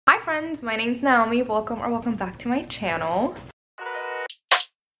friends, my name's Naomi. Welcome back to my channel.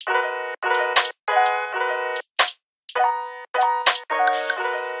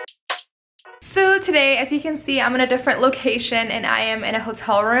 So today, as you can see, I'm in a different location and I am in a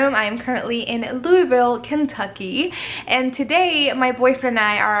hotel room. I am currently in Louisville, Kentucky. And today, my boyfriend and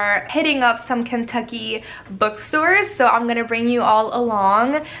I are hitting up some Kentucky bookstores. So I'm gonna bring you all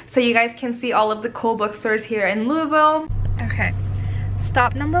along so you guys can see all of the cool bookstores here in Louisville. Okay,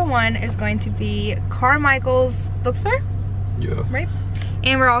 stop number 1 is going to be Carmichael's bookstore. Yeah. Right?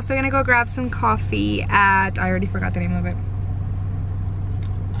 And we're also gonna go grab some coffee at, I already forgot the name of it.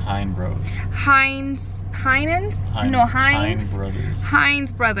 Heinz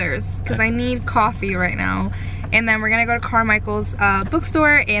Brothers, because I need coffee right now. And then we're gonna go to Carmichael's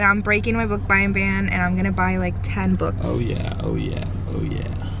bookstore, and I'm breaking my book buying ban, and I'm gonna buy like 10 books. Oh yeah, oh yeah, oh yeah.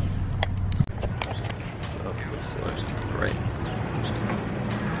 So let's turn right.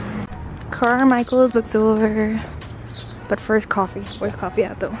 Carmichael's bookstore. But first, coffee. Where's coffee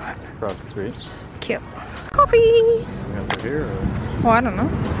at though? Across the street. Cute. Coffee! Over here, or? Well, I don't know.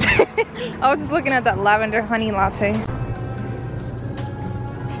 I was just looking at that lavender honey latte.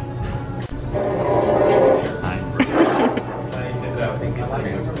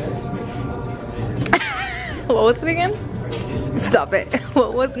 What was it again? Stop it.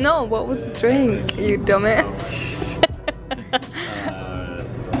 What was the drink, you dumbass?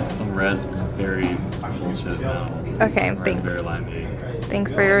 Some raspberry bullshit now. Okay, thanks. Raspberry limeade.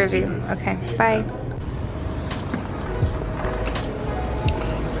 Thanks for your review. Okay, bye.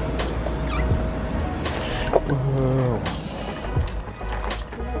 Whoa.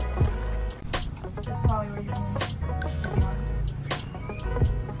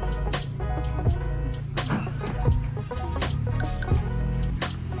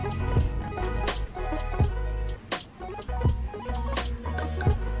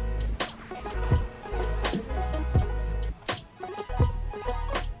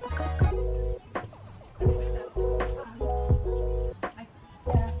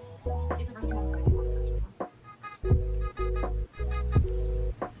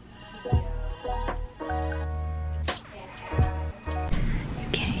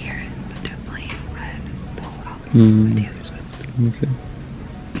 Okay.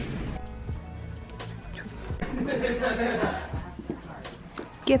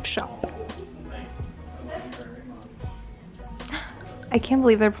 Gift shop. I can't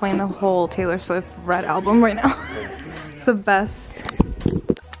believe they're playing the whole Taylor Swift Red album right now. It's the best.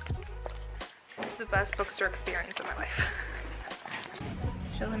 It's the best bookstore experience of my life.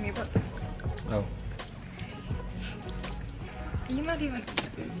 Show them your book. Oh. You're not even.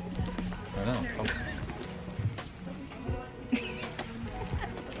 I know.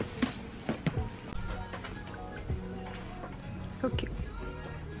 So cute.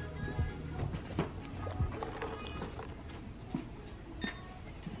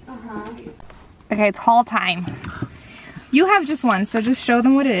 Okay, it's haul time. You have just one, so just show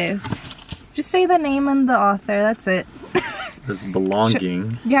them what it is. Just say the name and the author, that's it. It's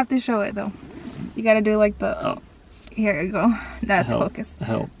Belonging. You have to show it though. You gotta do like the, oh. Here you go. That's focused.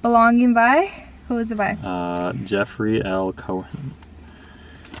 Help. Belonging by? Who is it by? Jeffrey L. Cohen.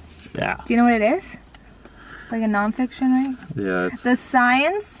 Yeah. Do you know what it is? Like a nonfiction, right? Yeah, it's The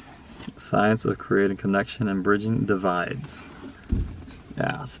Science of Creating Connection and Bridging Divides.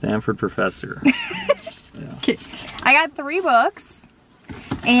 Yeah, Stanford professor. Yeah. Okay. I got 3 books,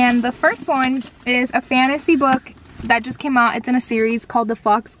 and the first one is a fantasy book that just came out. It's in a series called The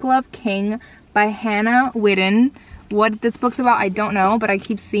Foxglove King by Hannah Whitten. What this book's about, I don't know, but I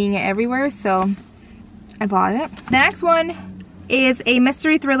keep seeing it everywhere, so I bought it. The next one is a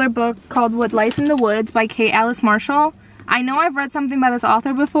mystery thriller book called What Lies in the Woods by Kate Alice Marshall. I know I've read something by this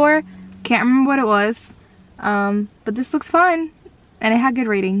author before, can't remember what it was, but this looks fun, and it had good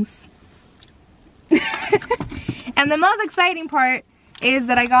ratings. And the most exciting part is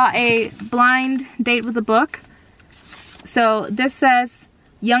that I got a blind date with the book. So this says,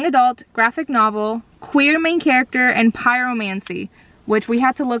 young adult, graphic novel, queer main character, and pyromancy, which we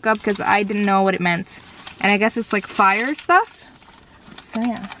had to look up because I didn't know what it meant. And I guess it's like fire stuff. So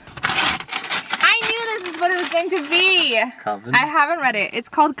yeah. I knew this is what it was going to be. Coven? I haven't read it. It's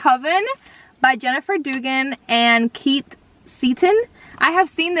called Coven by Jennifer Dugan and Keith Seaton. I have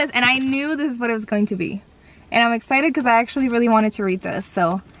seen this and I knew this is what it was going to be. And I'm excited because I actually really wanted to read this.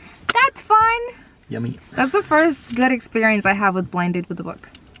 So that's fun. Yummy. That's the first good experience I have with blind date with the book.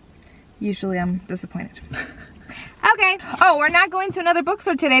 Usually I'm disappointed. Okay. Oh, we're not going to another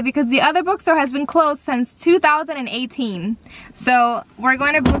bookstore today because the other bookstore has been closed since 2018. So we're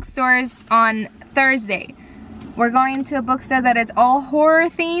going to Bookstores on Thursday. We're going to a bookstore that is all horror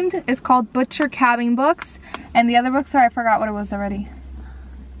themed. It's called Butcher Cabin Books. And the other bookstore, I forgot what it was already.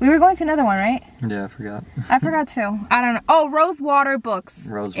 We were going to another one, right? Yeah, I forgot. I forgot too. I don't know. Oh, Rosewater Books.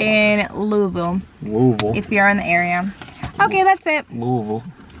 Rosewater. In Louisville. Louisville. If you're in the area. Okay, that's it. Louisville.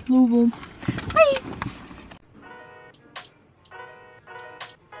 Louisville. Bye.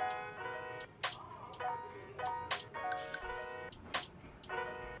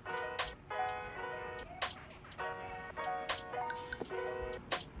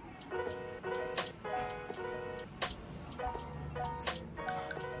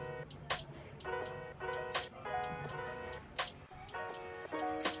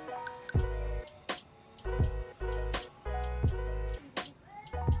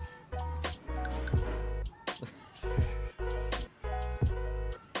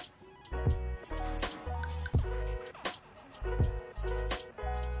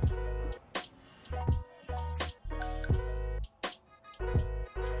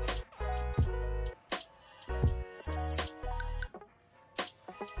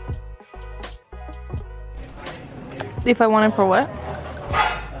 If I want it for what?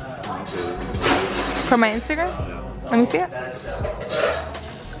 For my Instagram? Let me see it.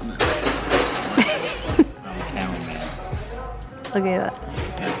 Look at that.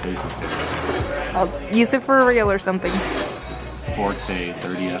 I'll use it for real or something. 4K,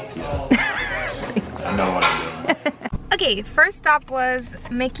 30 FPS. I know what I'm doing. Okay, first stop was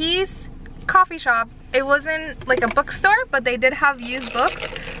Mickey's coffee shop. It wasn't like a bookstore, but they did have used books.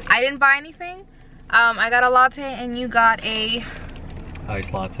 I didn't buy anything. I got a latte and you got a...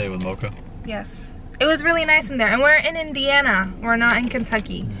 Iced latte with mocha. Yes. It was really nice in there. And we're in Indiana. We're not in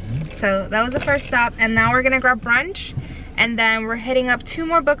Kentucky. So that was the first stop. And now we're gonna grab brunch. And then we're hitting up 2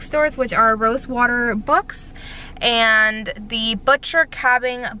 more bookstores, which are Rosewater Books and the Butcher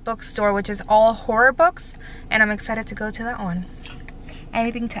Cabin Bookstore, which is all horror books. And I'm excited to go to that one.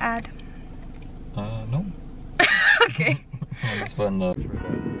 Anything to add? No. Okay. It's fun though.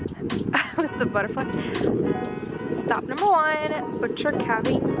 With the butterfly. Stop number 1, Butcher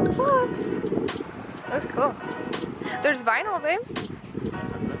Cabin Books. Looks cool. There's vinyl, babe.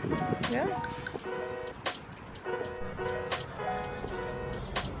 Yeah.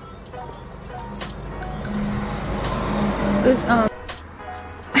 It's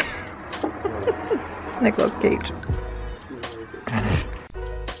Nicolas Cage.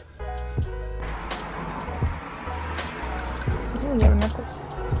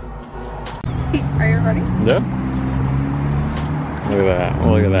 Are you ready? Yeah. Look at that.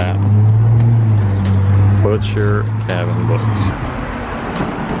 Look at that. Butcher Cabin Books.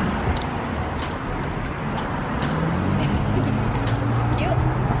 Cute.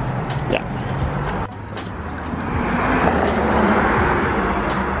 Yeah.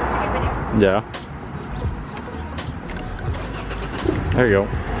 Yeah. There you go.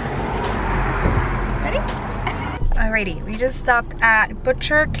 Ready? Alrighty, we just stopped at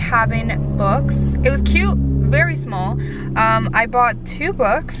Butcher Cabin Books. It was cute, very small. I bought 2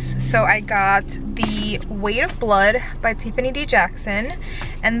 books. So I got The Weight of Blood by Tiffany D. Jackson.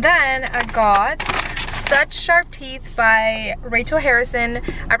 And then I got Such Sharp Teeth by Rachel Harrison.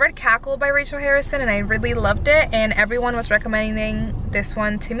 I read Cackle by Rachel Harrison and I really loved it. And everyone was recommending this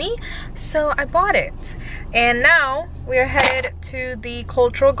one to me. So I bought it. And now we are headed to the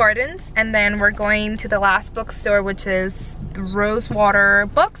Cultural Gardens. And then we're going to the last bookstore, which is the Rosewater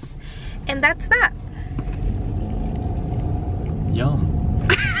Books. And that's that. Yum.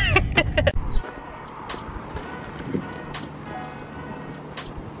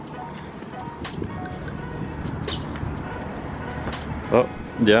 Oh,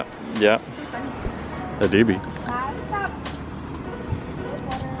 yeah, yeah. A DB.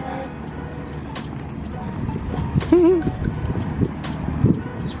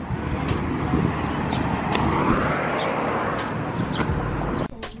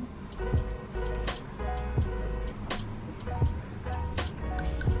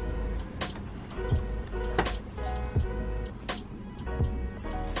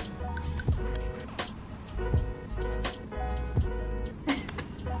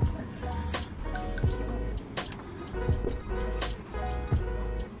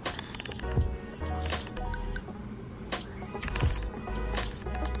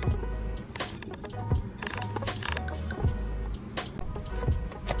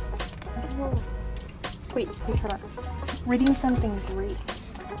 Wait, hold on. Reading something great.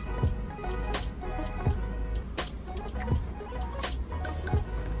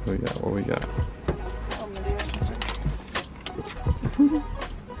 What we got? What we got? Oh, maybe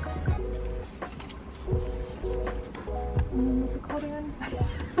what's it called again?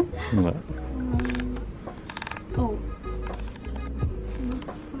 What?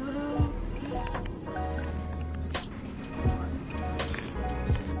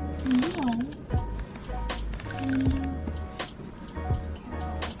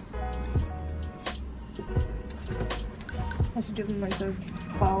 where it says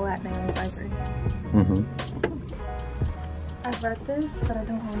fall at Naomi's library. Mm-hmm. I've read this, but I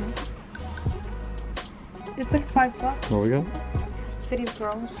don't own it. It's like $5. What we got? City of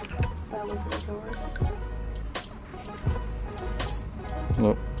Girls by Elizabeth Gilbert.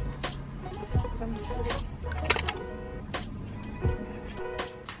 Nope.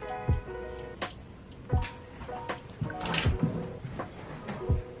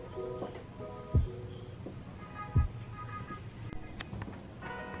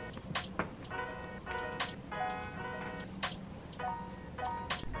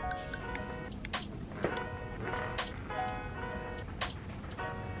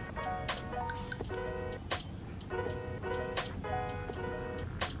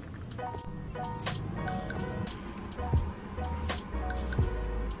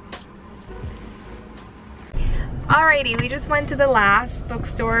 Alrighty, we just went to the last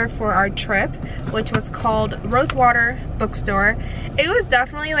bookstore for our trip, which was called Rosewater Bookstore. It was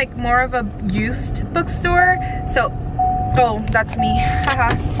definitely like more of a used bookstore. So, oh, that's me.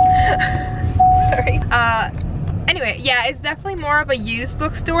 Haha. Sorry. Anyway, yeah, it's definitely more of a used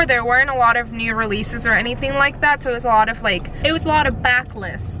bookstore. There weren't a lot of new releases or anything like that. So it was a lot of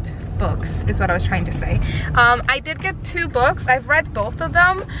backlist books is what I was trying to say. I did get 2 books. I've read both of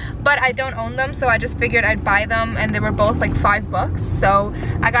them, but I don't own them, so I just figured I'd buy them, and they were both like $5. So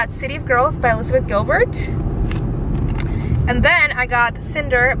I got City of Girls by Elizabeth Gilbert, and then I got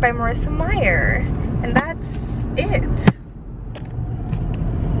Cinder by Marissa Meyer, and that's it.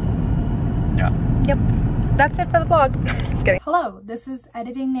 Yeah. Yep. That's it for the vlog. Just kidding. Hello, this is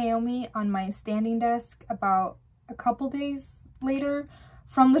editing Naomi on my standing desk about a couple days later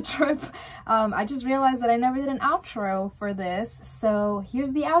from the trip. I just realized that I never did an outro for this, so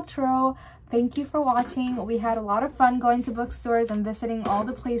here's the outro. Thank you for watching. We had a lot of fun going to bookstores and visiting all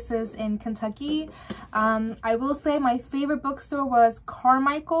the places in Kentucky. I will say my favorite bookstore was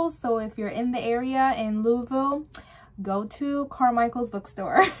Carmichael's, so if you're in the area in Louisville, go to Carmichael's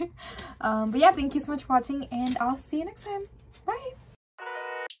bookstore. But yeah, thank you so much for watching, and I'll see you next time. Bye!